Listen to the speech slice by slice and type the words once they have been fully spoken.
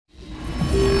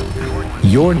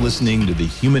You're listening to The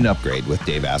Human Upgrade with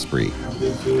Dave Asprey,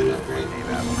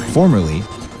 formerly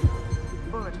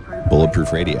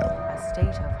Bulletproof Radio. A state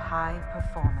of high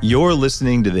performance. You're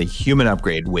listening to The Human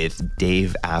Upgrade with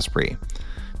Dave Asprey.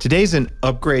 Today's an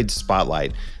upgrade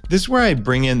spotlight. This is where I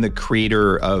bring in the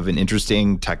creator of an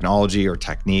interesting technology or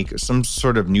technique, some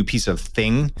sort of new piece of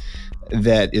thing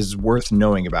that is worth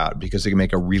knowing about because it can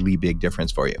make a really big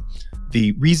difference for you.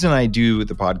 The reason I do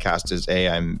the podcast is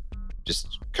I'm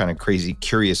just kind of crazy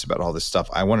curious about all this stuff.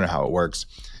 I want to know how it works.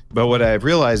 But what I've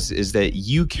realized is that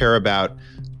you care about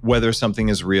whether something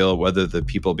is real, whether the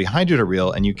people behind it are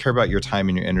real, and you care about your time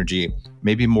and your energy,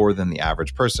 maybe more than the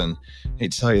average person. I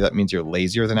hate to tell you, that means you're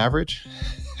lazier than average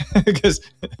because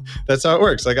that's how it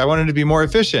works. Like I wanted to be more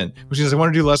efficient, which means I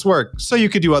want to do less work so you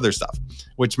could do other stuff,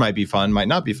 which might be fun, might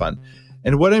not be fun.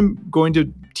 And what I'm going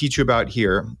to teach you about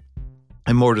here,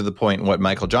 and more to the point, what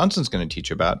Michael Johnson's going to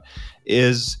teach you about,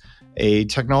 is a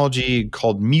technology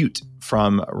called Mute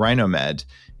from Rhinomed.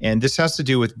 And this has to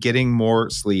do with getting more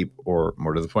sleep, or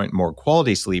more to the point, more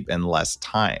quality sleep in less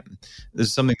time. This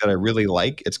is something that I really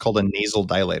like. It's called a nasal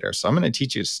dilator. So I'm going to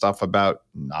teach you stuff about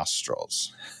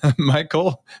nostrils.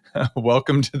 Michael,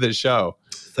 welcome to the show.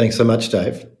 Thanks so much,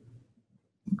 Dave.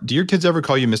 Do your kids ever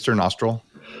call you Mr. Nostril?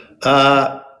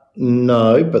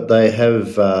 No, but they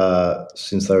have,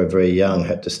 since they were very young,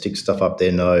 had to stick stuff up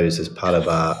their nose as part of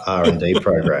our R&D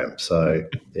program. So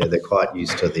yeah, they're quite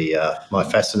used to my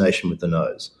fascination with the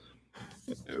nose.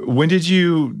 When did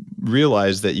you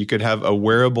realize that you could have a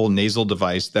wearable nasal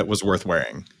device that was worth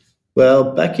wearing?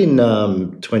 Well, back in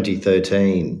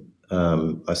 2013,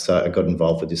 I got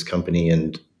involved with this company,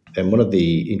 and one of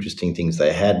the interesting things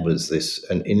they had was this,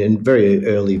 in a very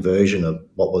early version of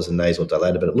what was a nasal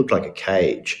dilator, but it looked like a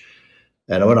cage.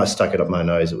 And when I stuck it up my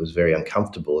nose, it was very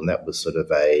uncomfortable, and that was sort of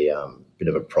a bit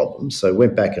of a problem. So I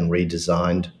went back and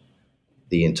redesigned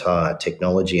the entire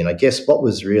technology. And I guess what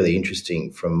was really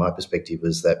interesting from my perspective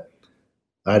was that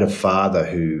I had a father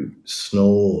who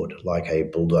snored like a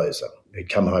bulldozer. He'd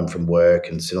come home from work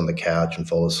and sit on the couch and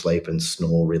fall asleep and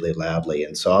snore really loudly.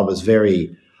 And so I was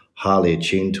very highly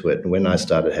attuned to it. And when I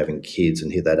started having kids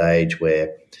and hit that age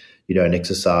where you don't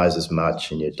exercise as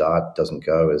much and your diet doesn't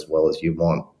go as well as you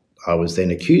want, I was then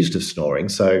accused of snoring.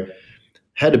 So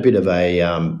had a bit of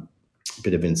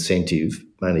incentive,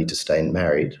 mainly to stay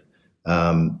married,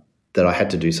 that I had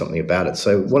to do something about it.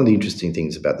 So one of the interesting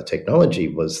things about the technology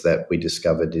was that we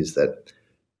discovered is that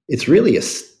it's really a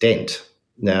stent.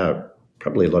 Now,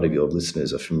 probably a lot of your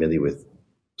listeners are familiar with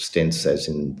stents, as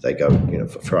in they go,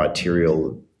 for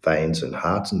arterial veins and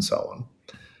hearts and so on.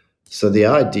 So the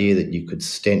idea that you could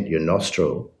stent your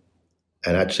nostril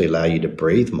and actually allow you to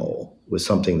breathe more was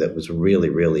something that was really,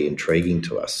 really intriguing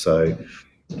to us. So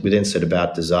we then set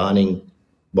about designing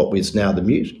what is now the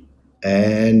Mute,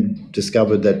 and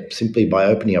discovered that simply by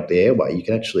opening up the airway, you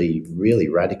can actually really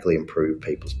radically improve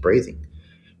people's breathing.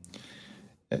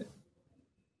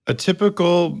 A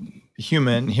typical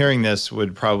human hearing this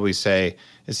would probably say,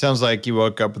 it sounds like you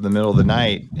woke up in the middle of the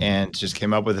night and just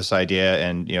came up with this idea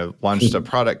and launched a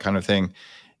product kind of thing.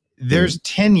 There's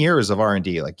 10 years of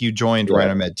R&D. Like you joined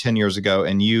Rhinomed 10 years ago,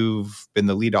 and you've been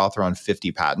the lead author on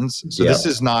 50 patents. So this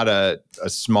is not a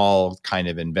small kind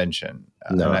of invention.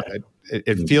 No.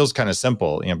 It feels kind of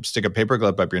simple. Stick a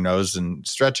paperclip up your nose and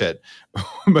stretch it.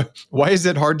 But why is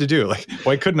it hard to do? Like,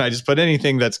 why couldn't I just put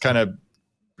anything that's kind of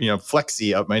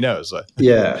flexy up my nose?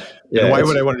 Yeah. And why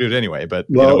would I want to do it anyway? But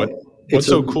what's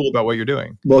so cool about what you're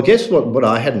doing? Well, I guess what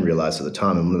I hadn't realized at the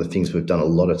time, and one of the things we've done a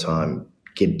lot of time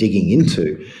digging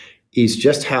into, is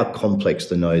just how complex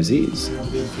the nose is.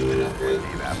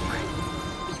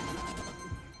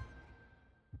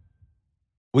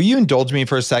 Will you indulge me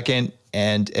for a second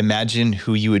and imagine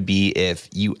who you would be if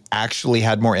you actually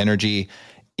had more energy,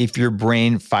 if your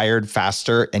brain fired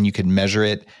faster and you could measure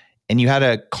it, and you had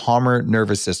a calmer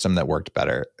nervous system that worked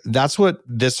better? That's what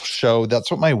this show, that's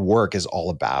what my work is all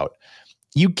about.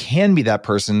 You can be that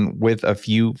person with a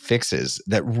few fixes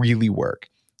that really work.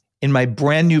 In my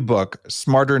brand new book,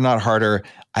 Smarter Not Harder,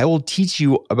 I will teach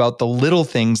you about the little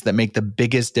things that make the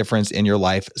biggest difference in your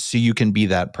life so you can be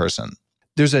that person.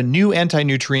 There's a new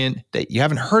anti-nutrient that you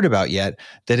haven't heard about yet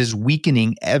that is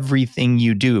weakening everything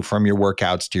you do, from your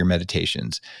workouts to your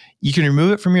meditations. You can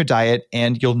remove it from your diet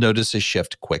and you'll notice a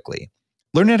shift quickly.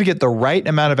 Learn how to get the right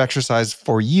amount of exercise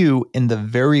for you in the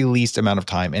very least amount of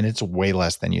time, and it's way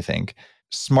less than you think.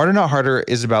 Smarter Not Harder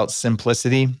is about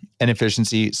simplicity and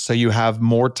efficiency, so you have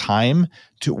more time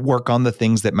to work on the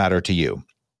things that matter to you.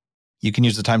 You can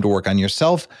use the time to work on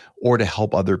yourself or to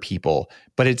help other people,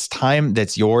 but it's time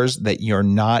that's yours that you're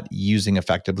not using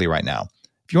effectively right now.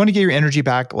 If you want to get your energy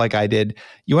back like I did,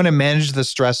 you want to manage the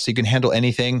stress so you can handle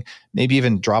anything, maybe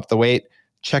even drop the weight,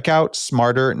 check out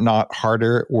Smarter, Not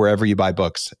Harder wherever you buy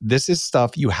books. This is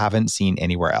stuff you haven't seen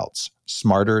anywhere else.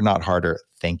 Smarter, Not Harder.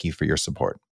 Thank you for your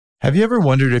support. Have you ever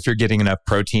wondered if you're getting enough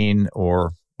protein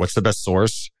or what's the best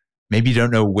source? Maybe you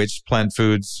don't know which plant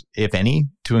foods, if any,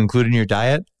 to include in your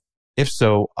diet? If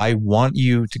so, I want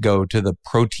you to go to the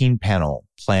protein panel,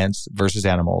 Plants versus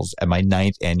Animals, at my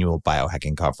 9th annual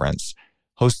biohacking conference,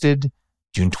 hosted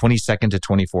June 22nd to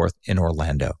 24th in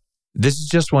Orlando. This is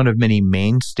just one of many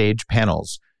main stage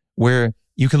panels where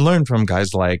you can learn from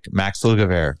guys like Max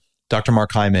Lugavere, Dr.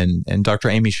 Mark Hyman, and Dr.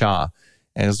 Amy Shah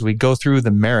as we go through the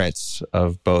merits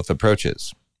of both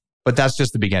approaches. But that's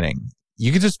just the beginning.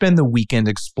 You get to spend the weekend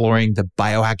exploring the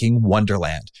biohacking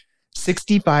wonderland.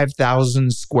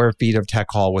 65,000 square feet of tech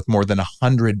hall with more than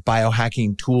 100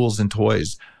 biohacking tools and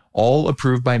toys, all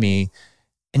approved by me.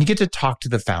 And you get to talk to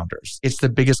the founders. It's the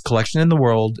biggest collection in the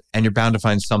world, and you're bound to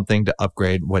find something to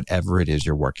upgrade whatever it is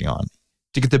you're working on.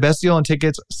 To get the best deal on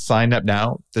tickets, sign up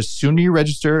now. The sooner you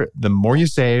register, the more you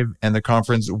save, and the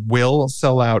conference will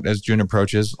sell out as June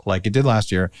approaches, like it did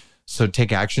last year. So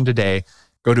take action today.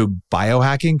 Go to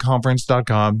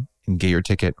biohackingconference.com and get your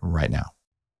ticket right now.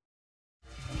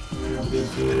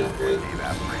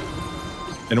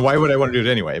 And why would I want to do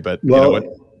it anyway? But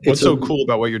what's so cool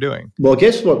about what you're doing? Well, I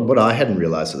guess what I hadn't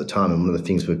realized at the time, and one of the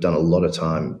things we've done a lot of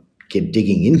time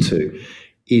digging into,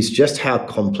 is just how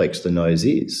complex the nose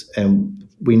is. And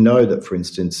we know that, for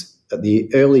instance, at the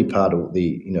early part of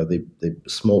the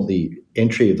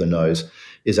entry of the nose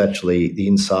is actually, the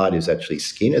inside is actually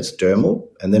skin, it's dermal,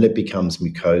 and then it becomes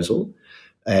mucosal.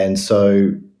 And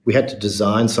so we had to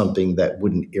design something that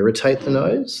wouldn't irritate the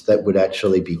nose, that would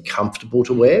actually be comfortable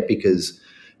to wear, because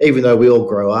even though we all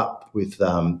grow up with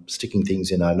sticking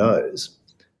things in our nose,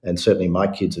 and certainly my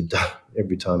kids have done,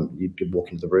 every time you'd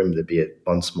walk into the room, there'd be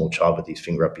one small child with his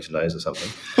finger up his nose or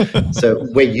something. So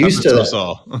we're used to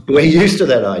that. We're used to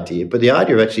that idea. But the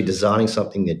idea of actually designing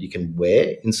something that you can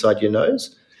wear inside your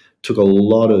nose took a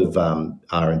lot of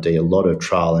R&D, a lot of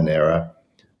trial and error,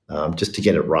 just to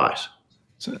get it right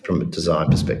from a design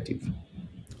perspective.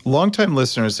 Longtime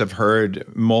listeners have heard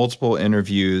multiple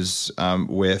interviews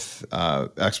with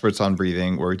experts on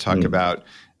breathing where we talk about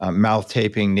mouth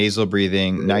taping, nasal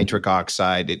breathing, nitric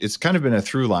oxide. It's kind of been a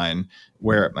through line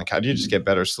where, like, how do you just get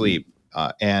better sleep?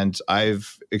 And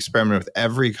I've experimented with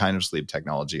every kind of sleep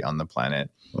technology on the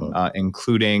planet,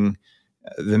 including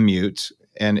the mute,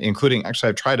 and including, actually,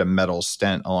 I've tried a metal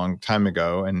stent a long time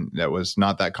ago, and that was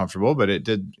not that comfortable, but it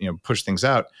did, push things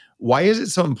out. Why is it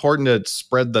so important to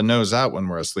spread the nose out when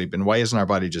we're asleep, and why isn't our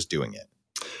body just doing it?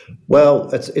 Well,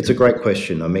 it's a great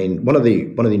question. I mean, one of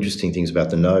the interesting things about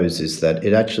the nose is that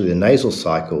it actually, the nasal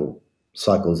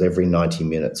cycles every 90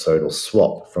 minutes, so it'll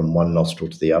swap from one nostril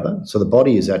to the other. So the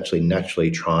body is actually naturally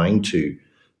trying to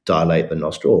dilate the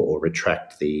nostril or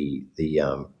retract the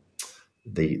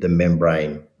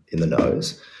membrane in the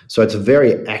nose. So it's a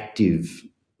very active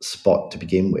spot to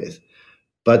begin with.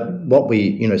 But what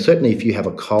certainly if you have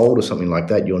a cold or something like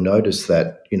that, you'll notice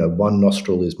that, one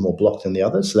nostril is more blocked than the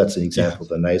other. So that's an example of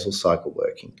the nasal cycle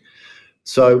working.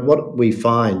 So what we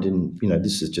find, and,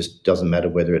 this is just doesn't matter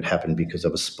whether it happened because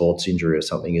of a sports injury or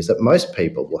something, is that most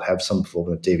people will have some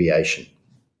form of deviation.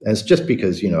 And it's just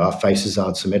because, our faces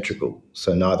aren't symmetrical.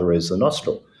 So neither is the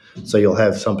nostril. So you'll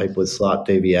have some people with slight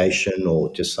deviation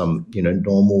or just some,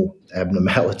 normal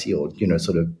abnormality or,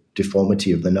 sort of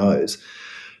deformity of the nose.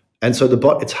 And so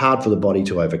it's hard for the body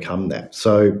to overcome that.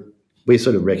 So we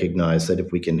sort of recognize that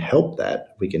if we can help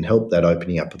that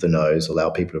opening up of the nose,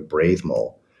 allow people to breathe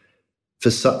more.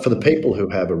 For the people who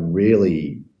have a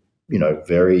really,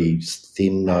 very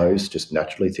thin nose, just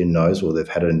naturally thin nose, or they've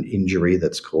had an injury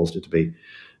that's caused it to be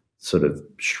sort of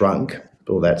shrunk,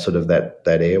 or that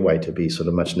airway to be sort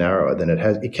of much narrower than it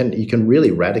has, you can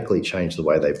really radically change the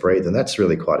way they breathe, and that's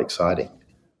really quite exciting.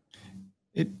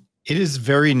 It is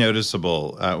very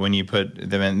noticeable when you put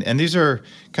them in, and these are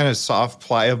kind of soft,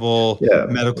 pliable,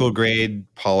 medical grade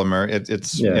polymer.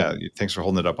 Thanks for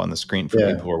holding it up on the screen for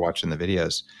people who are watching the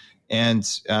videos. And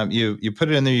you put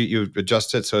it in there, you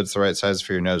adjust it so it's the right size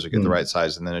for your nose, or get the right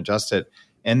size, and then adjust it,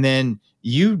 and then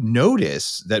you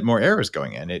notice that more air is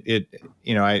going in.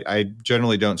 I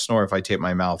generally don't snore if I tape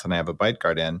my mouth and I have a bite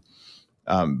guard in.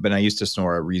 But I used to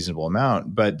snore a reasonable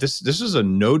amount. But this is a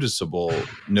noticeable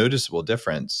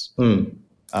difference.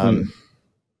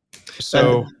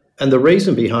 So, and the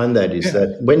reason behind that is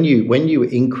that when you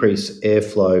increase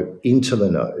airflow into the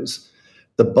nose,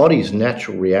 the body's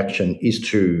natural reaction is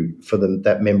for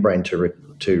that membrane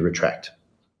to retract.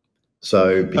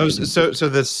 So, so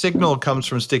the signal comes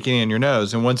from sticking in your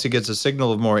nose, and once it gets a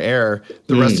signal of more air,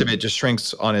 the rest of it just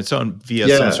shrinks on its own via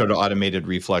some sort of automated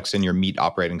reflex in your meat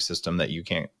operating system that you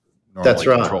can't normally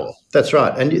control. That's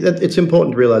right. And it's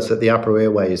important to realize that the upper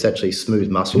airway is actually smooth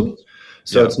muscle.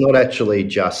 So it's not actually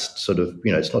just sort of,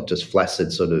 it's not just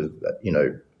flaccid sort of,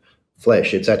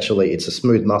 flesh. It's a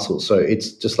smooth muscle. So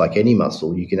it's just like any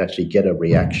muscle. You can actually get a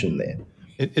reaction there.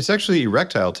 It's actually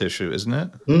erectile tissue, isn't it?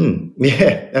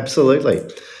 Yeah, absolutely.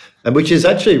 And which is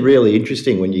actually really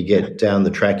interesting when you get down the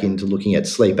track into looking at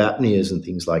sleep apneas and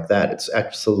things like that. It's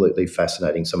absolutely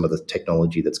fascinating, some of the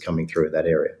technology that's coming through in that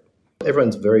area.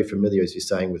 Everyone's very familiar, as you're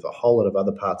saying, with a whole lot of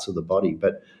other parts of the body,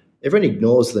 but everyone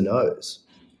ignores the nose.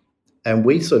 And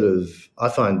I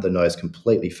find the nose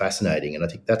completely fascinating. And I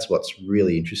think that's what's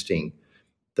really interesting.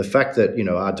 The fact that,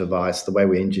 our device, the way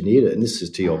we engineered it, and this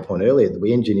is to your point earlier, that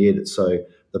we engineered it so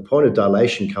the point of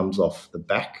dilation comes off the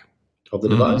back of the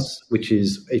device, which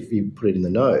is, if you put it in the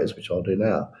nose, which I'll do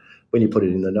now, when you put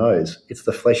it in the nose, it's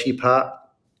the fleshy part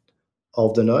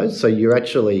of the nose. So you're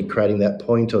actually creating that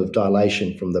point of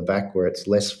dilation from the back where it's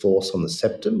less force on the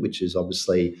septum, which is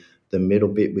obviously the middle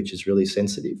bit, which is really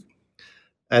sensitive.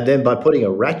 And then by putting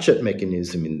a ratchet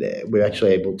mechanism in there, we're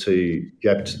actually able to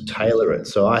tailor it.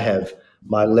 So I have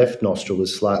my left nostril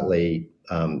is slightly,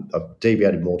 I've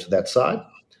deviated more to that side.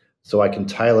 So I can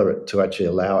tailor it to actually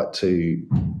allow it to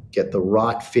get the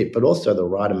right fit, but also the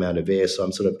right amount of air. So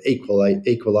I'm sort of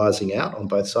equalizing out on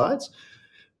both sides,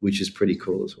 which is pretty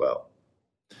cool as well.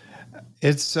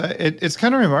 It's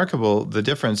kind of remarkable, the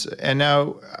difference. And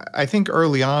now I think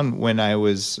early on when I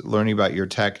was learning about your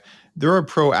tech, there are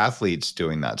pro athletes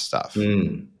doing that stuff.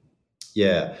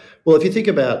 Yeah. Well, if you think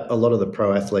about a lot of the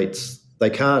pro athletes, they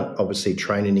can't obviously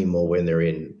train anymore when they're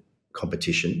in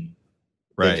competition.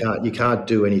 Right. You can't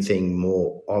do anything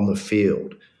more on the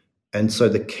field. And so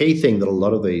the key thing that a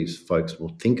lot of these folks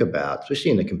will think about,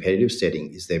 especially in a competitive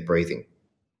setting, is their breathing.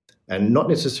 And not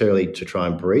necessarily to try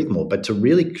and breathe more, but to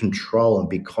really control and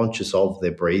be conscious of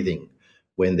their breathing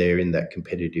when they're in that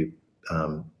competitive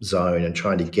zone and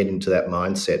trying to get into that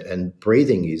mindset. And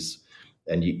breathing is,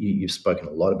 and you've spoken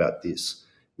a lot about this,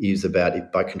 is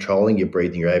about by controlling your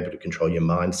breathing, you're able to control your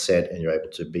mindset and you're able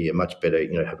to be a much better,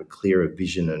 have a clearer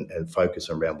vision and focus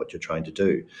around what you're trying to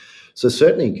do. So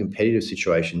certainly in competitive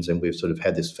situations, and we've sort of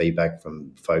had this feedback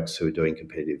from folks who are doing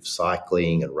competitive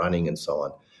cycling and running and so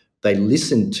on, they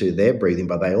listen to their breathing,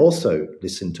 but they also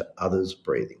listen to others'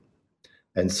 breathing.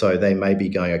 And so they may be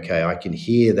going, okay, I can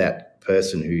hear that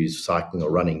person who's cycling or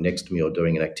running next to me or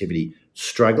doing an activity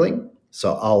struggling,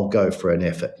 so I'll go for an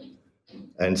effort.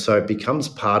 And so it becomes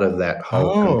part of that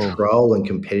whole control and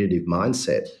competitive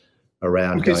mindset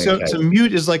around so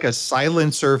mute is like a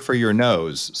silencer for your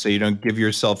nose, so you don't give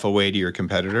yourself away to your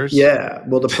competitors? Yeah.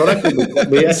 Well, the product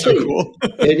we actually, so cool.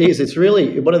 It is. It's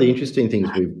really one of the interesting things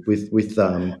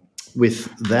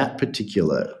with that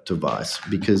particular device,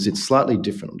 because it's slightly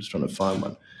different. I'm just trying to find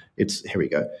one. Here we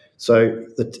go. So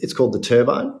it's called the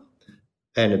Turbine.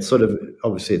 And it's sort of,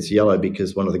 obviously it's yellow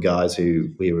because one of the guys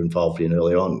who we were involved in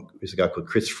early on was a guy called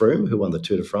Chris Froome, who won the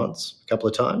Tour de France a couple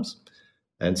of times.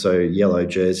 And so yellow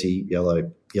jersey,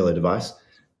 yellow device.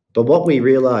 But what we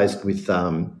realized with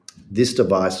this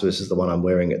device versus the one I'm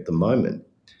wearing at the moment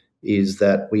is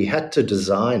that we had to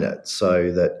design it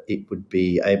so that it would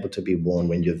be able to be worn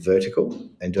when you're vertical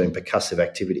and doing percussive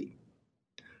activity.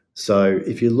 So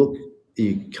if you look,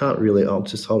 you can't really, I'll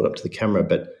just hold it up to the camera,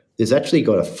 but there's actually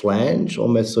got a flange,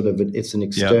 almost sort of, it's an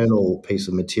external piece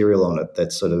of material on it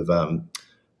that sort of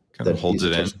that holds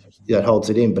it in. That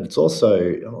holds it in, but it's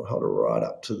also, I'll hold it right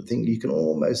up to the thing. You can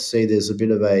almost see there's a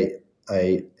bit of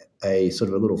a sort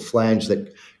of a little flange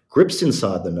that grips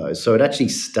inside the nose, so it actually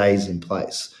stays in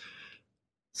place.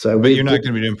 So, but you're not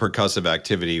going to be doing percussive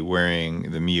activity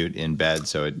wearing the mute in bed,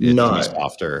 so it can be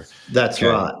softer. That's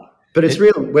right. But it's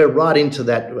real. We're right into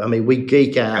that. I mean, we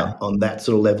geek out on that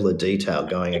sort of level of detail.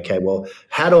 Going, okay, well,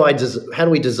 how do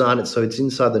we design it so it's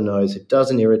inside the nose? It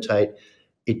doesn't irritate.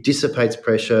 It dissipates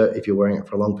pressure if you're wearing it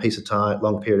for a long period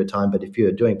of time. But if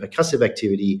you're doing percussive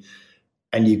activity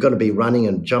and you've got to be running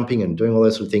and jumping and doing all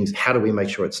those sort of things, how do we make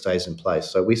sure it stays in place?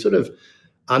 So we sort of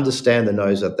understand the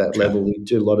nose at that level. We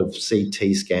do a lot of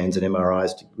CT scans and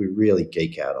MRIs. We really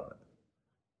geek out on it.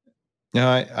 No,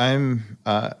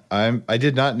 I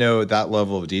did not know that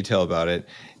level of detail about it.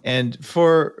 And if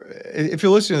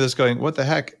you're listening to this going, what the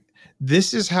heck?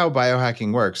 This is how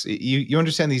biohacking works. You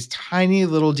understand these tiny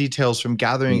little details from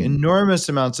gathering enormous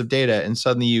amounts of data, and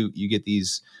suddenly you get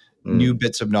these new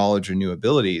bits of knowledge or new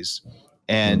abilities.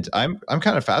 And I'm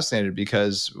kind of fascinated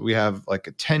because we have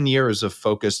like 10 years of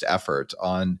focused effort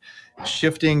on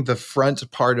shifting the front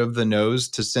part of the nose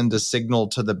to send a signal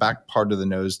to the back part of the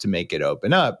nose to make it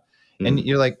open up. And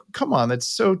you're like, come on, that's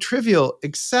so trivial,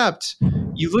 except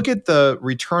you look at the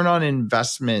return on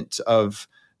investment of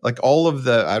like all of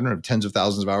the, I don't know, tens of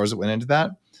thousands of hours that went into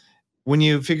that. When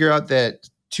you figure out that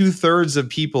 2/3 of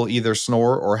people either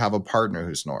snore or have a partner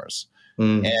who snores.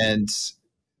 And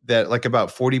that like about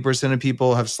 40% of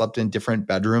people have slept in different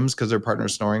bedrooms because their partner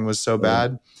snoring was so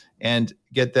bad. And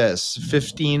get this,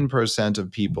 15%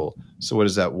 of people, so what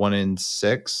is that, 1 in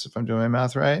 6, if I'm doing my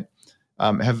math right,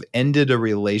 have ended a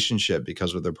relationship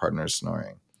because of their partner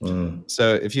snoring.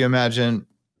 So if you imagine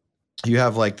you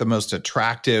have like the most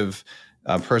attractive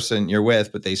person you're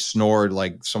with, but they snored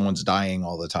like someone's dying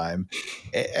all the time.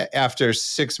 After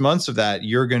 6 months of that,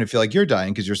 you're going to feel like you're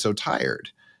dying because you're so tired.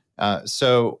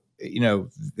 So,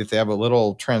 if they have a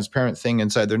little transparent thing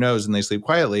inside their nose and they sleep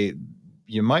quietly,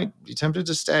 you might be tempted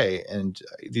to stay. And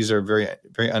these are very,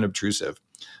 very unobtrusive.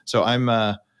 So I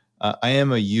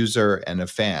am a user and a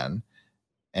fan.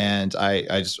 And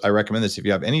I recommend this if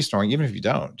you have any snoring, even if you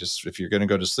don't, just if you're going to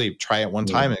go to sleep, try it one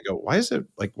time and go, why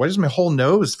does my whole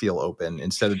nose feel open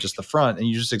instead of just the front? And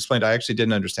you just explained, I actually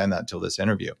didn't understand that until this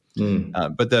interview.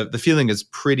 But the feeling is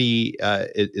pretty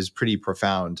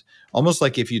profound. Almost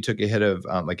like if you took a hit of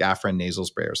like Afrin nasal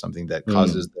spray or something that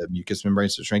causes the mucous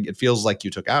membranes to shrink. It feels like you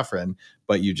took Afrin,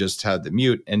 but you just had the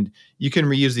mute. And you can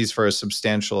reuse these for a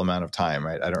substantial amount of time,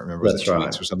 right? I don't remember. That's right. 2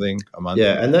 weeks or something, a month.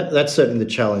 Yeah, and that's certainly the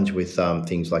challenge with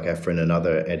things like Afrin and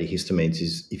other antihistamines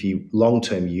is if you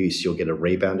long-term use, you'll get a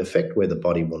rebound effect where the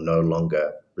body will no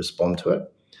longer respond to it.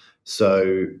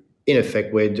 So in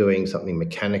effect, we're doing something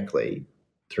mechanically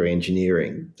through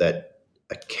engineering that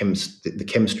the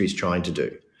chemistry is trying to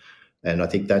do. And I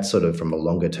think that's sort of from a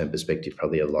longer term perspective,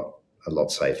 probably a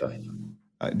lot safer.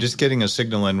 Just getting a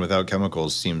signal in without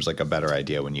chemicals seems like a better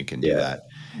idea when you can do that.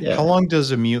 Yeah. How long does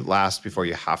a mute last before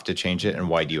you have to change it? And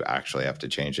why do you actually have to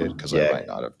change it? Because I might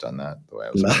not have done that the way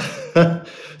I was.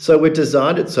 So we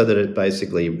designed it so that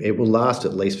it will last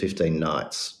at least 15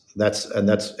 nights. And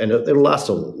it'll last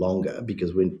a lot longer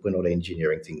because we're not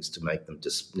engineering things to make them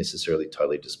just necessarily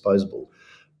totally disposable.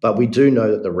 But we do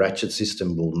know that the ratchet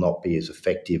system will not be as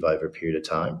effective over a period of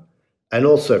time. And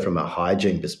also from a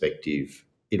hygiene perspective,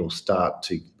 it'll start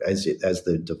to, as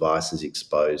the device is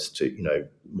exposed to,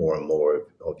 more and more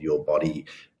of your body,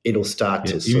 it'll start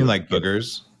to. You mean like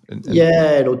boogers?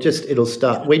 It'll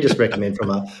start. We just recommend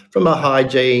from a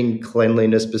hygiene,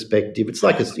 cleanliness perspective, it's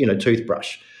like a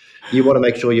toothbrush. You want to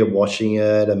make sure you're washing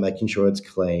it and making sure it's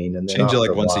clean, and then change it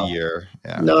like once a year.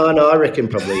 Yeah. No, I reckon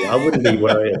probably I wouldn't be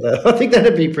worried. I think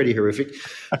that'd be pretty horrific,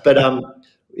 but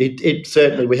it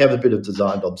certainly, we have a bit of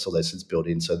designed obsolescence built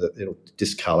in so that it'll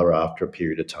discolor after a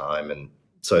period of time, and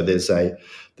so there's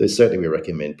certainly, we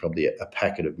recommend probably a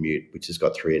packet of mute which has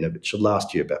got 3 in it. It should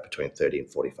last you about between 30 and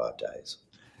 45 days.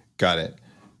 Got it.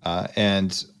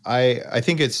 And I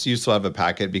think it's useful to have a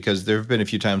packet because there have been a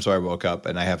few times where I woke up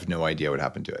and I have no idea what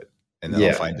happened to it. And then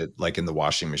I'll find it like in the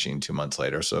washing machine 2 months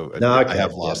later. So I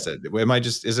have lost it.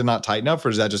 Is it not tight enough, or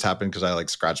does that just happen because I like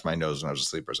scratched my nose when I was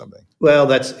asleep or something? Well,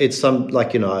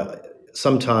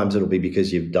 sometimes it'll be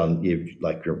because you've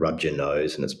rubbed your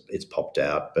nose and it's popped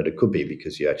out, but it could be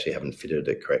because you actually haven't fitted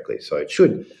it correctly. So it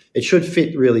should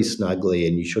fit really snugly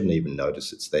and you shouldn't even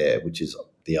notice it's there, which is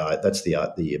that's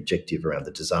the objective around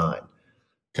the design.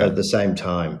 Okay. But at the same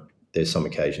time, there's some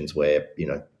occasions where,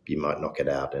 you might knock it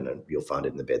out and you'll find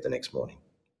it in the bed the next morning.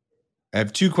 I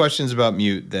have 2 questions about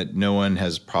mute that no one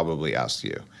has probably asked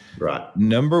you. Right.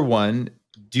 Number 1,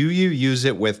 do you use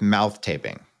it with mouth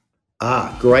taping?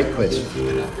 Great question.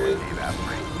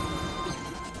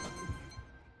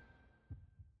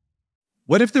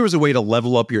 What if there was a way to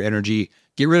level up your energy,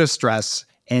 get rid of stress,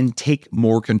 and take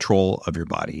more control of your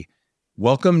body?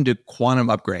 Welcome to Quantum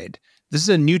Upgrade. This is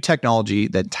a new technology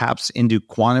that taps into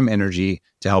quantum energy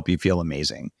to help you feel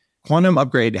amazing. Quantum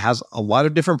Upgrade has a lot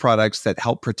of different products that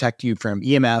help protect you from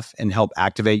EMF and help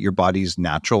activate your body's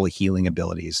natural healing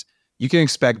abilities. You can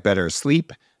expect better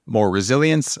sleep, more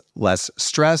resilience, less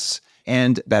stress,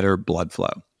 and better blood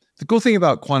flow. The cool thing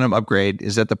about Quantum Upgrade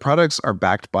is that the products are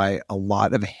backed by a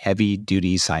lot of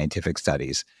heavy-duty scientific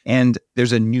studies, and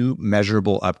there's a new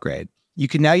measurable upgrade. You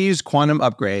can now use Quantum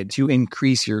Upgrade to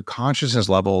increase your consciousness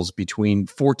levels between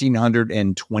 1,400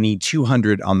 and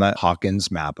 2,200 on the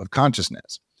Hawkins map of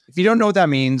consciousness. If you don't know what that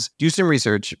means, do some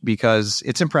research because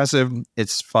it's impressive,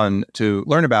 it's fun to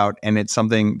learn about, and it's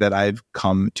something that I've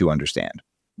come to understand.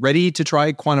 Ready to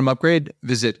try Quantum Upgrade?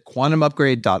 Visit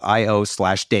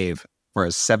quantumupgrade.io/Dave for a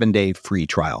 7-day free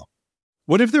trial.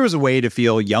 What if there was a way to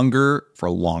feel younger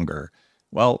for longer?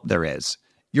 Well, there is.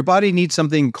 Your body needs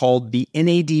something called the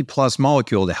NAD plus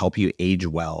molecule to help you age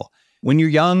well. When you're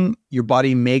young, your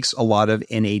body makes a lot of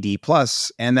NAD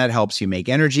plus, and that helps you make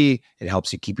energy. It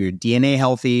helps you keep your DNA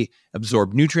healthy,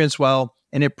 absorb nutrients well,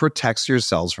 and it protects your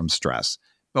cells from stress.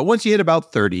 But once you hit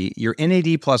about 30, your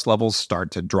NAD plus levels start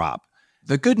to drop.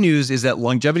 The good news is that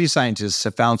longevity scientists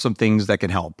have found some things that can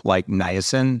help, like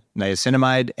niacin,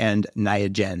 niacinamide, and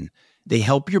Niagen. They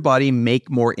help your body make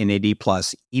more NAD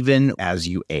plus even as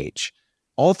you age.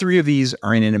 All three of these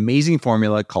are in an amazing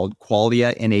formula called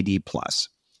Qualia NAD plus.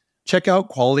 Check out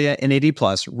Qualia NAD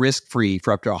plus risk-free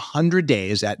for up to 100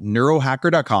 days at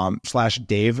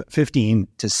neurohacker.com/Dave15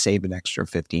 to save an extra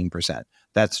 15%.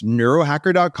 That's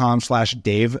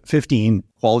neurohacker.com/Dave15,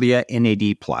 Qualia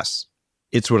NAD plus.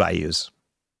 It's what I use.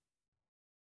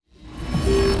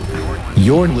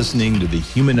 You're listening to The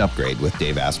Human Upgrade with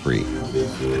Dave Asprey.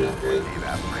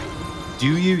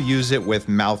 Do you use it with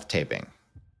mouth taping?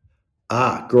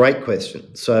 Great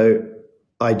question. So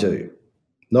I do.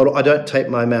 I don't tape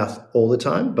my mouth all the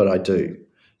time, but I do.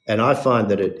 And I find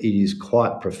that it is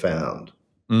quite profound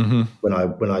when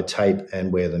I tape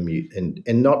and wear the mute. And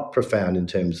not profound in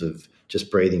terms of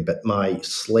just breathing, but my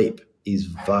sleep is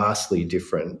vastly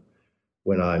different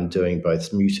when I'm doing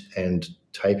both mute and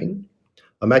taping.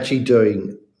 I'm actually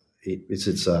doing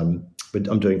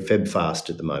I'm doing Feb fast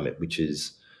at the moment, which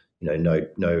is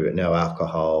no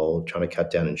alcohol, trying to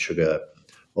cut down on sugar,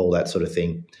 all that sort of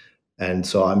thing. And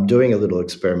so I'm doing a little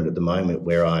experiment at the moment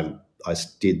where I'm at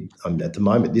the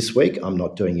moment this week I'm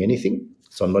not doing anything,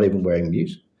 so I'm not even wearing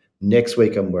mute. Next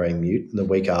week I'm wearing mute, and the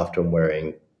week after I'm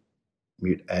wearing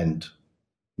mute and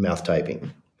mouth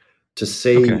taping to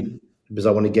see because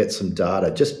I want to get some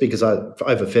data. Just because over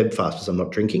Feb fast, because I'm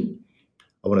not drinking,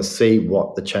 I want to see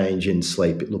what the change in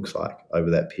sleep it looks like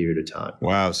over that period of time.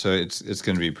 Wow, so it's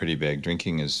going to be pretty big.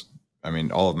 Drinking is. I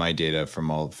mean, all of my data from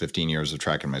all 15 years of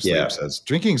tracking my sleep says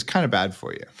drinking is kind of bad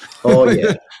for you. Oh,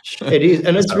 yeah, it is.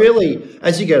 And it's really,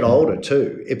 as you get older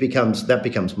too, that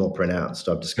becomes more pronounced.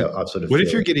 I've sort of. What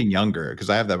if you're getting younger?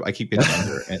 Because I have that. I keep getting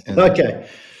younger. Okay.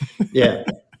 Yeah.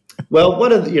 Well,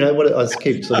 what I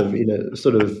keep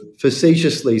sort of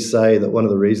facetiously say that one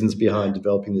of the reasons behind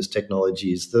developing this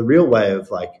technology is the real way of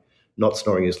not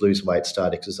snoring is lose weight,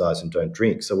 start exercise, and don't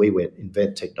drink. So we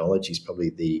invent technology is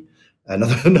probably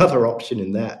another option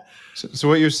in that. So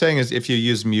what you're saying is if you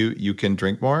use mute, you can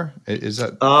drink more? Is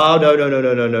that? Oh, no.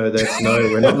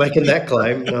 We're not making that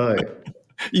claim. No.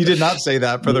 You did not say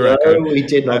that for the record. No, we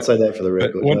did not say that for the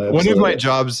record. One of my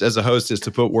jobs as a host is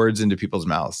to put words into people's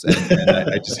mouths, and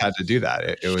I just had to do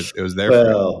that. It was there.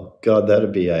 Well, God,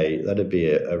 that'd be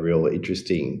a real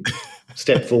interesting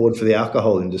step forward for the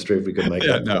alcohol industry if we could make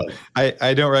that. No,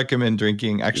 I don't recommend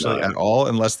drinking actually at all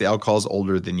unless the alcohol is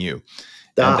older than you.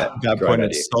 At that point,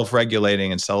 it's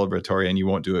self-regulating and celebratory, and you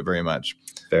won't do it very much.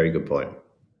 Very good point.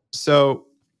 So,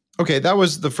 okay, that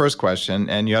was the first question,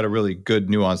 and you had a really good,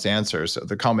 nuanced answer. So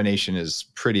the combination is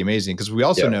pretty amazing because we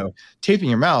also know taping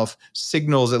your mouth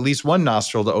signals at least one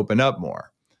nostril to open up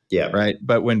more. Yeah. Right.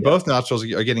 But when both nostrils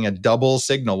are getting a double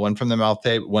signal, one from the mouth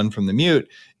tape, one from the mute,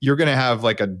 you're going to have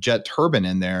like a jet turbine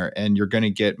in there, and you're going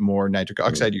to get more nitric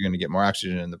oxide. You're going to get more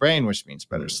oxygen in the brain, which means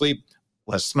better sleep,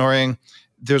 less snoring.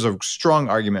 There's a strong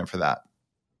argument for that.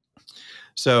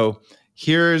 So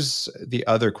here's the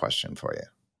other question for you.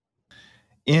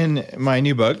 In my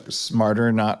new book,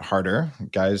 Smarter, Not Harder,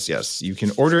 guys, yes, you can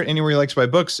order it anywhere you like to buy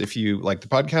books. If you like the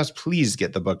podcast, please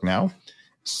get the book now.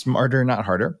 Smarter, Not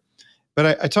Harder.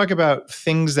 But I talk about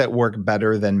things that work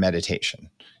better than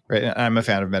meditation, right? And I'm a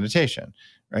fan of meditation,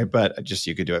 right? But just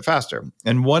you could do it faster.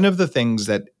 And one of the things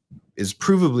that is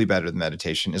provably better than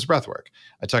meditation is breath work.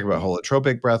 I talk about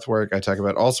holotropic breath work. I talk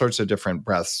about all sorts of different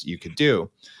breaths you could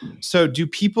do. So do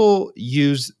people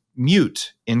use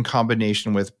mute in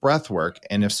combination with breath work?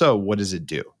 And if so, what does it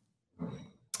do?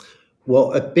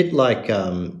 Well, a bit like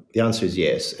the answer is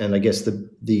yes. And I guess a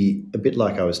bit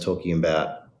like I was talking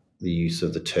about the use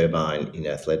of the turbine in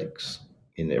athletics,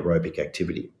 in aerobic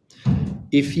activity.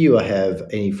 If you have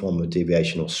any form of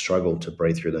deviation or struggle to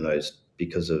breathe through the nose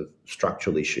because of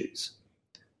structural issues,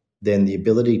 then the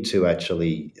ability to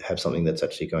actually have something that's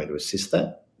actually going to assist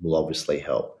that will obviously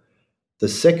help. The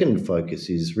second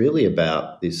focus is really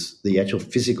about the actual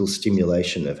physical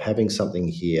stimulation of having something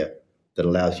here that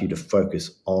allows you to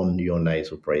focus on your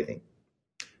nasal breathing.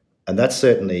 And that's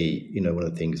certainly, one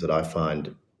of the things that I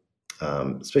find,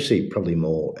 especially probably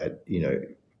more at,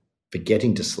 for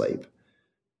getting to sleep.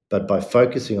 But by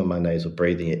focusing on my nasal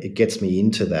breathing, it gets me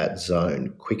into that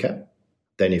zone quicker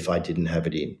than if I didn't have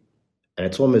it in. And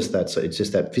it's almost that, so it's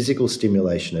just that physical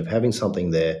stimulation of having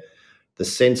something there, the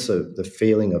sense of the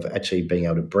feeling of actually being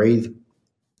able to breathe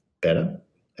better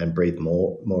and breathe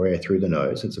more air through the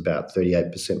nose. It's about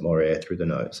 38% more air through the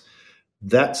nose.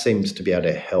 That seems to be able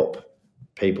to help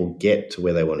people get to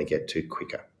where they want to get to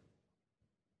quicker.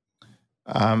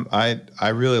 I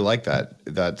really like that.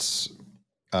 That's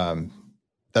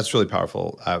really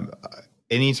powerful.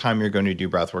 Anytime you're going to do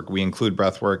breath work, we include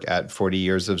breath work at 40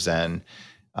 Years of Zen.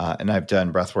 And I've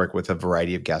done breath work with a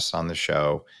variety of guests on the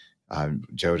show.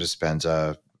 Joe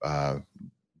Dispenza,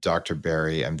 Dr.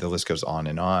 Barry, and the list goes on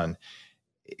and on.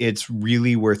 It's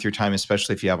really worth your time,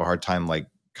 especially if you have a hard time, like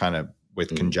kind of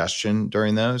with congestion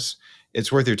during those. It's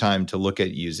worth your time to look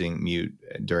at using mute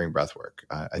during breath work.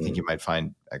 I think you might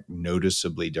find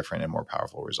noticeably different and more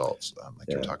powerful results, like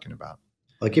you're talking about.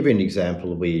 I'll give you an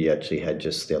example. We actually had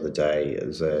just the other day, it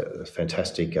was a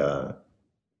fantastic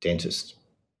dentist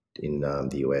in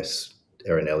the US,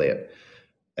 Erin Elliott,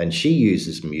 and she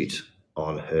uses mute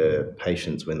on her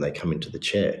patients when they come into the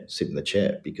chair, sit in the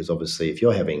chair, because obviously if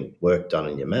you're having work done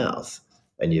in your mouth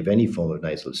and you have any form of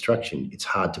nasal obstruction, it's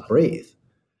hard to breathe.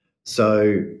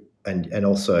 So, and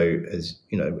also, as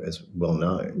you know, as well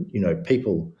known,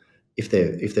 people, if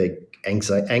they're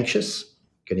anxious,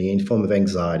 getting any form of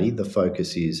anxiety, the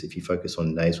focus is, if you focus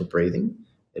on nasal breathing,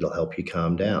 it'll help you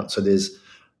calm down. So there's,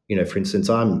 for instance,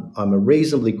 I'm a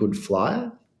reasonably good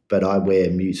flyer, but I wear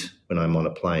mute when I'm on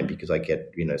a plane because I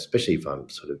get, especially if I'm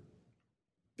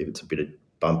if it's a bit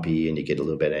bumpy and you get a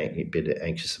little bit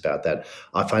anxious about that,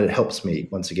 I find it helps me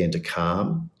once again to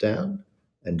calm down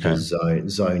and just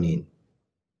zone in.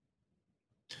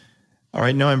 All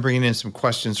right, now I'm bringing in some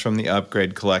questions from the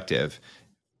Upgrade Collective.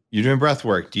 You're doing breath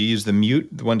work. Do you use the mute,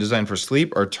 the one designed for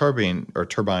sleep, or turbine,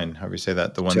 however you say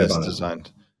that, the one turbine. That's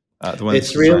designed?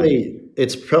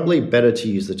 It's probably better to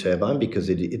use the turbine because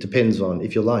it depends on,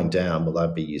 if you're lying down, well,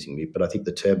 I'd be using mute, but I think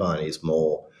the turbine is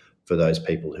more for those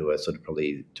people who are sort of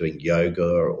probably doing yoga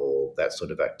or that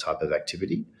sort of type of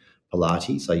activity.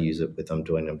 Pilates, I use it with, I'm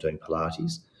doing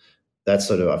Pilates. That's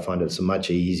I find it's much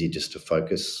easier just to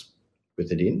focus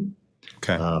with it in.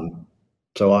 Okay.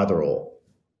 So either or.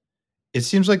 It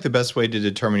seems like the best way to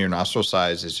determine your nostril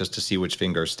size is just to see which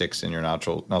finger sticks in your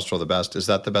nostril the best. Is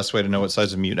that the best way to know what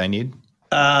size of mute I need?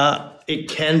 It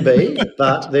can be,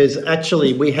 but there's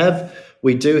actually, we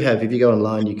do have, if you go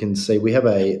online, you can see we have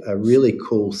a really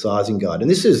cool sizing guide. And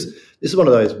this is one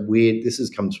of those weird,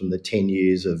 comes from the 10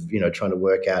 years of, trying to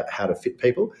work out how to fit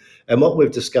people. And what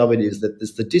we've discovered is that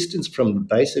there's the distance from the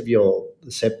base of your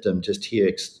septum just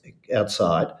here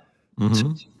outside to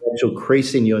the actual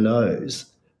crease in your nose.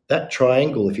 That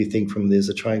triangle, if you think there's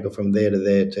a triangle from there to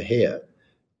there to here,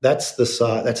 that's the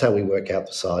size. That's how we work out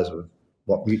the size of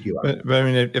what mute you are. But I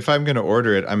mean, if I'm going to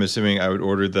order it, I'm assuming I would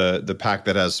order the pack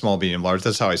that has small, medium, large.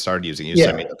 That's how I started using it. You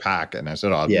sent me the pack, and I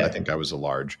said, I think I was a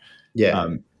large.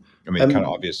 Yeah. Kind of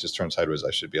obvious, just turn sideways.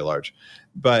 I should be a large.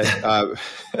 But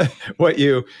what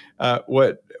you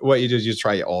did is you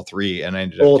try all three, and I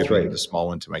ended up giving the small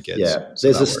one to my kids. Yeah.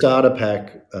 So there's a starter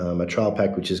pack, a trial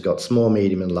pack, which has got small,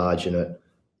 medium, and large in it.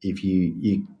 If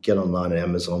you get online at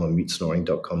Amazon or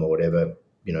mutesnoring.com or whatever,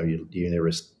 your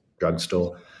nearest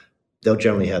drugstore, they'll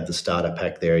generally have the starter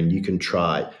pack there, and you can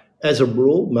try. As a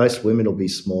rule, most women will be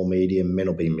small, medium, men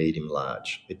will be medium,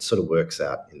 large. It sort of works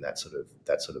out in that sort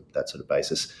of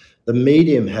basis. The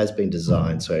medium has been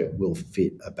designed so it will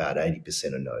fit about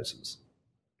 80% of noses.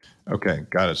 Okay,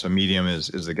 got it. So medium is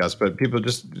the guess, but people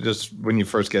just when you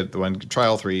first get the one, try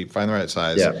all three, find the right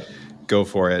size, go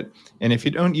for it. And if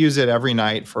you don't use it every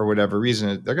night for whatever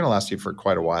reason, they're going to last you for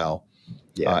quite a while.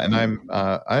 Yeah, and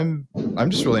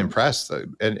I'm just really impressed.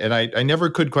 And I never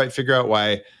could quite figure out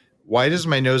why does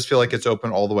my nose feel like it's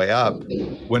open all the way up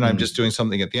when I'm just doing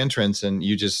something at the entrance? And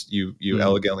you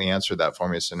elegantly answered that for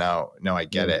me. So now I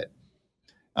get it.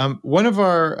 One of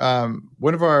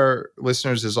our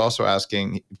listeners is also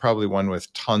asking, probably one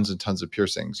with tons and tons of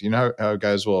piercings. You know how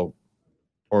guys will,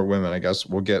 or women, I guess,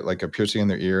 will get like a piercing in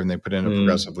their ear, and they put in a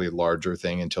progressively larger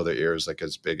thing until their ear is like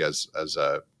as big as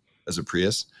a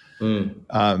Prius.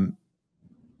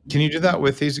 Can you do that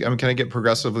with these? I mean, can I get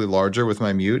progressively larger with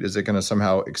my mute? Is it going to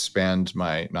somehow expand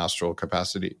my nostril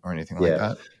capacity or anything like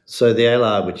that? So the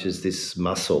alar, which is this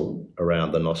muscle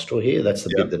around the nostril here, that's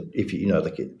the bit that, if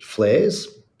like it flares,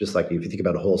 just like if you think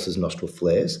about a horse's nostril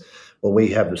flares. Well, we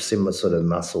have a similar sort of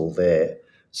muscle there.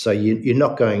 So you're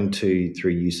not going to,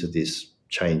 through use of this,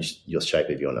 change your shape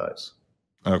of your nose.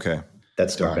 Okay.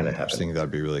 That's not going to happen. I think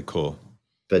that'd be really cool.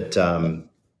 But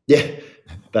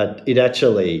but it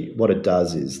actually, what it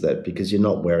does is that because you're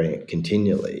not wearing it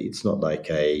continually, it's not like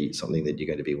something that you're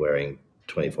going to be wearing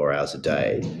 24 hours a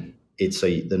day.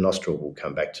 The nostril will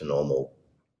come back to normal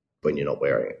when you're not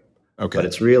wearing it. Okay. But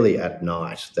it's really at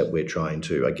night that we're trying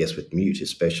to, I guess with mute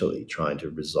especially, trying to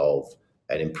resolve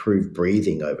and improve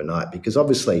breathing overnight. Because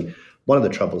obviously, one of the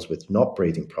troubles with not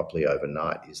breathing properly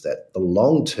overnight is that the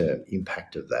long-term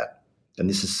impact of that, and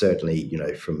this is certainly,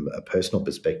 from a personal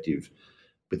perspective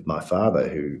with my father,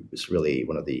 who was really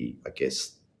one of the, I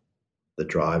guess, the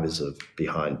drivers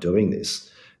behind doing this,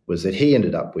 was that he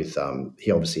ended up with,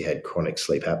 he obviously had chronic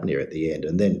sleep apnea at the end.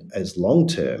 And then as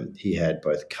long-term, he had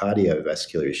both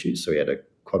cardiovascular issues. So he had a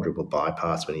quadruple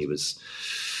bypass when he was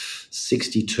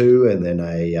 62, and then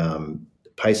a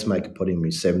pacemaker put him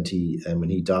in 70. And when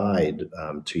he died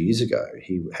 2 years ago,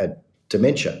 he had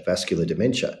dementia, vascular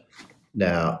dementia.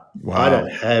 Now, Wow. I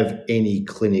don't have any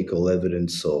clinical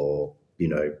evidence or,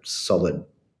 solid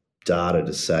data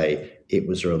to say it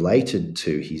was related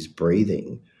to his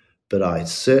breathing, but I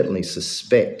certainly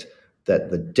suspect that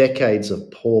the decades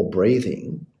of poor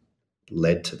breathing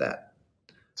led to that.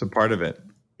 It's a part of it.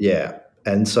 Yeah.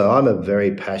 And so I'm a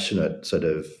very passionate sort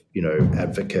of,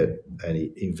 advocate and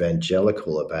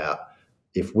evangelical about,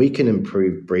 if we can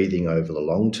improve breathing over the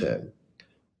long term,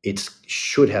 it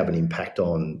should have an impact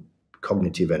on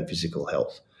cognitive and physical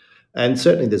health. And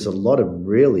certainly there's a lot of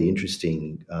really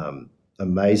interesting,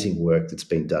 amazing work that's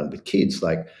been done with kids.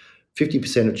 Like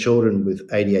 50% of children with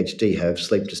ADHD have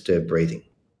sleep-disturbed breathing.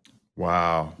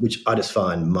 Wow. Which I just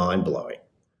find mind-blowing.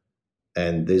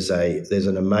 And there's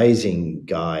an amazing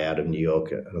guy out of New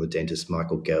York, another dentist,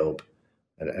 Michael Gelb,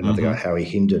 and another guy, Harry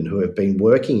Hindon, who have been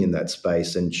working in that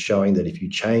space and showing that if you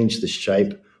change the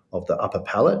shape of the upper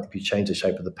palate, if you change the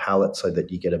shape of the palate so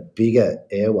that you get a bigger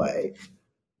airway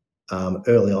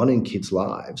early on in kids'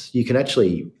 lives, you can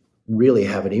actually really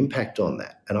have an impact on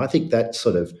that. And I think that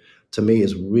sort of, to me,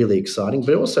 is really exciting,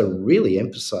 but it also really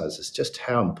emphasizes just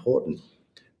how important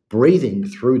breathing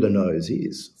through the nose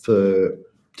is for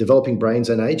developing brains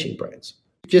and aging brains.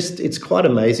 It's quite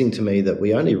amazing to me that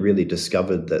we only really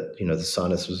discovered that, the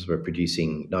sinuses were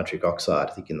producing nitric oxide,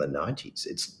 I think, in the 90s.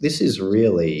 This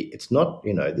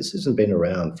hasn't been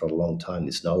around for a long time,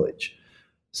 this knowledge.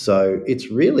 So it's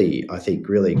really, I think,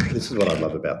 this is what I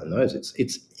love about the nose.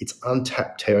 It's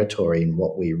untapped territory in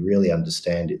what we really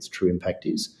understand its true impact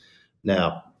is.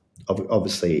 Now,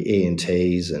 obviously,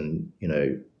 ENTs and,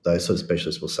 those sort of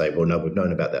specialists will say, well, no, we've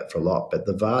known about that for a lot, but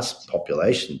the vast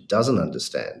population doesn't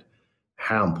understand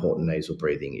how important nasal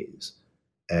breathing is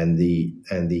and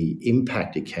the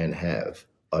impact it can have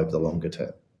over the longer term.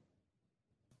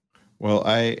 Well,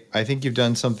 I think you've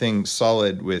done something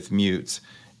solid with mutes,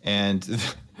 and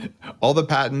all the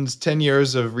patents, 10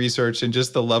 years of research, and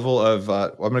just the level of,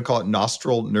 I'm going to call it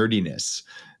nostril nerdiness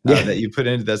that you put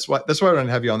into this. That's why I want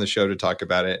to have you on the show to talk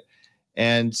about it.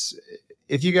 And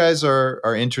if you guys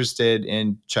are interested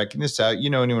in checking this out,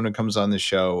 anyone who comes on the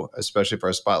show, especially for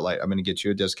our spotlight, I'm going to get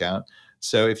you a discount.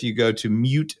 So if you go to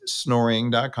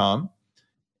mutesnoring.com,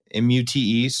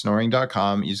 MUTE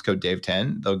snoring.com, use code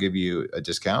Dave10, they'll give you a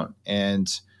discount,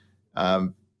 and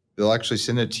they'll actually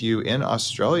send it to you in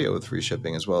Australia with free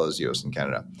shipping, as well as US and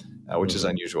Canada, which is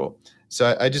unusual.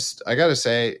 So I got to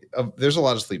say, there's a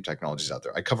lot of sleep technologies out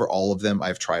there. I cover all of them.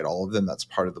 I've tried all of them. That's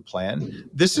part of the plan.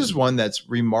 This is one that's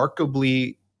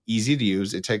remarkably easy to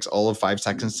use. It takes all of 5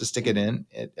 seconds to stick it in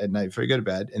at night before you go to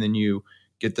bed. And then you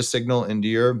get the signal into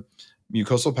your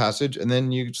mucosal passage, and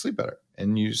then you sleep better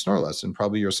and you snore less, and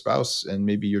probably your spouse and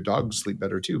maybe your dog sleep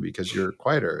better too, because you're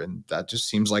quieter. And that just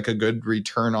seems like a good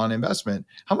return on investment.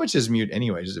 How much is mute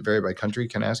anyway? Does it vary by country?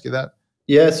 Can I ask you that?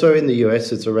 Yeah, so in the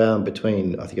US, it's around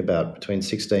between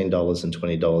 $16 and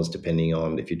 $20, depending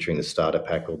on if you're doing the starter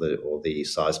pack or the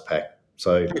size pack.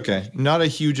 So okay, not a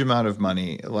huge amount of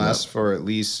money. It lasts for at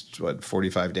least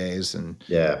 45 days, and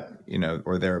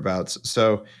or thereabouts.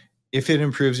 So if it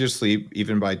improves your sleep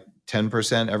even by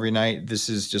 10% every night, this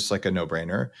is just like a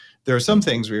no-brainer. There are some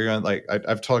things where you're going to, like,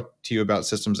 I've talked to you about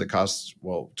systems that cost,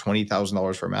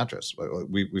 $20,000 for a mattress.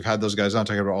 We've had those guys on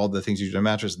talking about all the things you do to a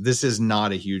mattress. This is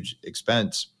not a huge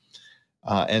expense.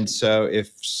 And so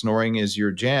if snoring is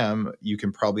your jam, you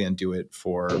can probably undo it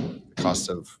for the cost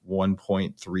of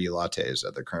 1.3 lattes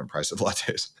at the current price of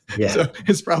lattes. Yeah. So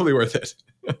it's probably worth it.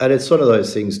 And it's one of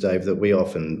those things, Dave, that we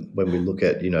often, when we look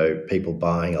at, people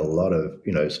buying a lot of,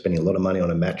 spending a lot of money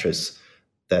on a mattress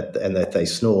that they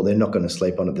snore, they're not going to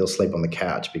sleep on it. They'll sleep on the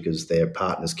couch because their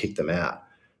partners kick them out.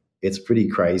 It's pretty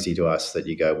crazy to us that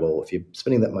you go, well, if you're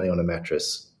spending that money on a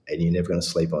mattress and you're never going to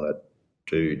sleep on it,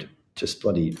 dude, just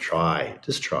bloody try.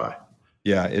 Just try.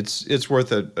 Yeah, it's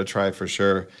worth a try for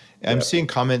sure. I'm seeing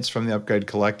comments from the Upgrade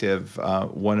Collective.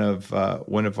 One of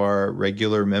our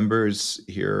regular members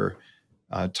here,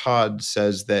 Todd,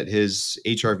 says that his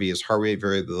HRV, his heart rate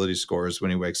variability scores,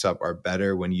 when he wakes up, are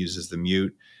better when he uses the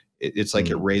mute. It's like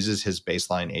it raises his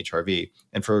baseline HRV.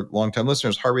 And for long-time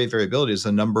listeners, heart rate variability is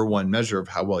the number one measure of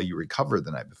how well you recovered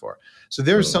the night before. So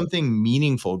there's something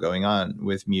meaningful going on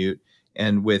with Mute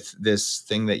and with this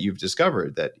thing that you've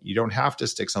discovered, that you don't have to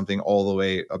stick something all the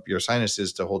way up your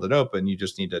sinuses to hold it open. You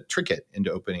just need to trick it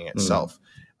into opening itself.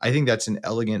 I think that's an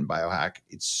elegant biohack.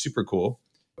 It's super cool.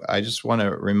 I just want to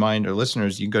remind our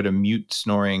listeners, you go to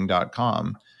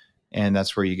mutesnoring.com, and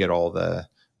that's where you get all the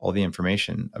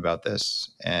information about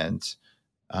this, and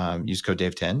use code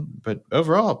Dave10. But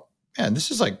overall, man,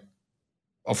 this is like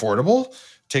affordable,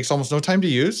 takes almost no time to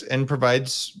use, and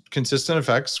provides consistent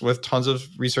effects with tons of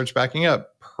research backing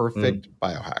up. Perfect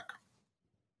biohack.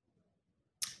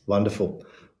 Wonderful.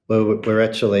 Well, we're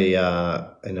actually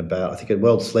in about, I think,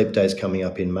 World Sleep Day is coming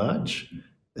up in March.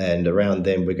 And around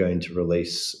then, we're going to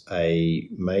release a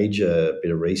major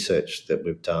bit of research that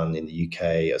we've done in the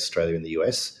UK, Australia, and the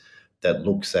US that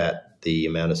looks at the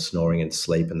amount of snoring and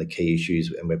sleep and the key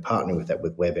issues. And we're partnering with that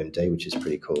with WebMD, which is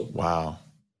pretty cool. Wow.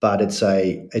 But it's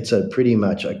a pretty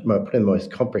much one of the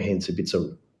most comprehensive bits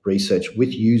of research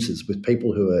with users, with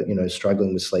people who are,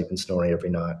 struggling with sleep and snoring every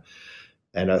night.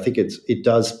 And I think it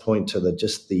does point to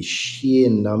just the sheer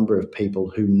number of people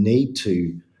who need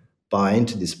to buy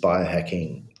into this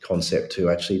biohacking concept, to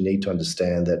actually need to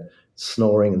understand that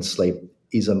snoring and sleep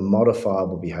is a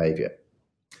modifiable behavior,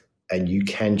 and you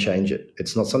can change it.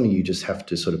 It's not something you just have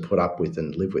to sort of put up with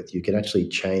and live with. You can actually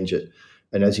change it.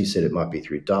 And as you said, it might be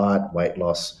through diet, weight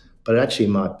loss, but it actually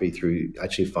might be through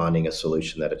actually finding a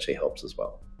solution that actually helps as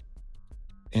well.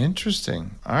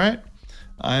 Interesting. All right.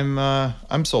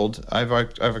 I'm sold. I've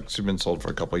actually been sold for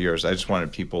a couple of years. I just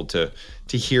wanted people to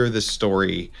hear the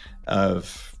story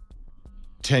of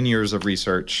 10 years of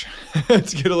research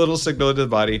to get a little signal into the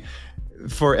body.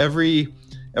 For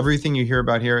everything you hear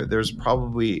about here, there's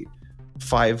probably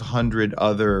 500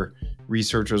 other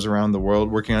researchers around the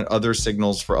world working on other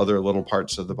signals for other little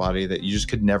parts of the body that you just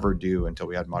could never do until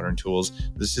we had modern tools.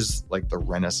 This is like the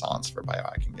renaissance for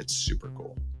biohacking. It's super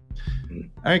cool. All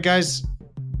right, guys,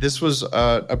 this was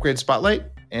Upgrade Spotlight.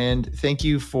 And thank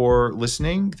you for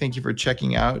listening. Thank you for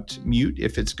checking out Mute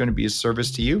if it's going to be a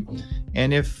service to you.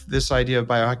 And if this idea of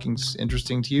biohacking is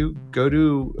interesting to you, go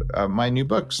to my new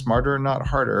book, Smarter, Not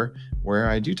Harder, where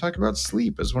I do talk about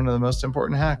sleep as one of the most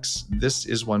important hacks. This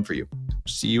is one for you.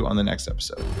 See you on the next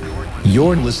episode.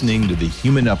 You're listening to The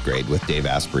Human Upgrade with Dave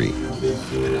Asprey.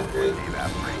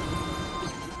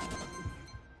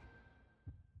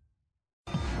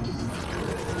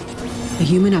 The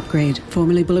Human Upgrade,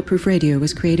 formerly Bulletproof Radio,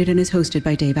 was created and is hosted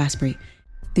by Dave Asprey.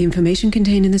 The information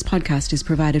contained in this podcast is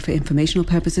provided for informational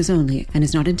purposes only and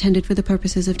is not intended for the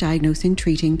purposes of diagnosing,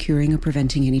 treating, curing, or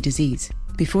preventing any disease.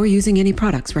 Before using any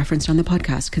products referenced on the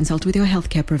podcast, consult with your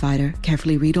healthcare provider,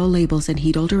 carefully read all labels, and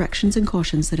heed all directions and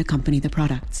cautions that accompany the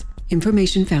products.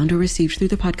 Information found or received through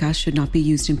the podcast should not be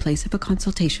used in place of a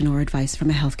consultation or advice from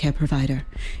a healthcare provider.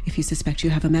 If you suspect you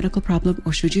have a medical problem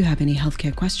or should you have any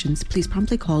healthcare questions, please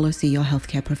promptly call or see your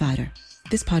healthcare provider.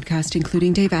 This podcast,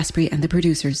 including Dave Asprey and the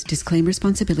producers, disclaim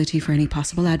responsibility for any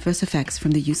possible adverse effects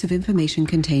from the use of information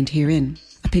contained herein.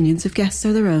 Opinions of guests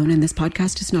are their own, and this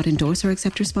podcast does not endorse or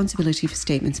accept responsibility for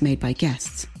statements made by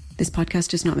guests. This podcast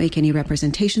does not make any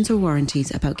representations or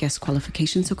warranties about guest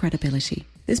qualifications or credibility.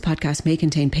 This podcast may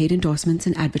contain paid endorsements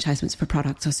and advertisements for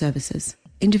products or services.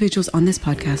 Individuals on this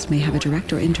podcast may have a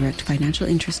direct or indirect financial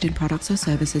interest in products or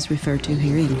services referred to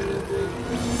herein.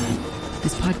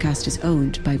 This podcast is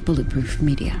owned by Bulletproof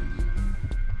Media.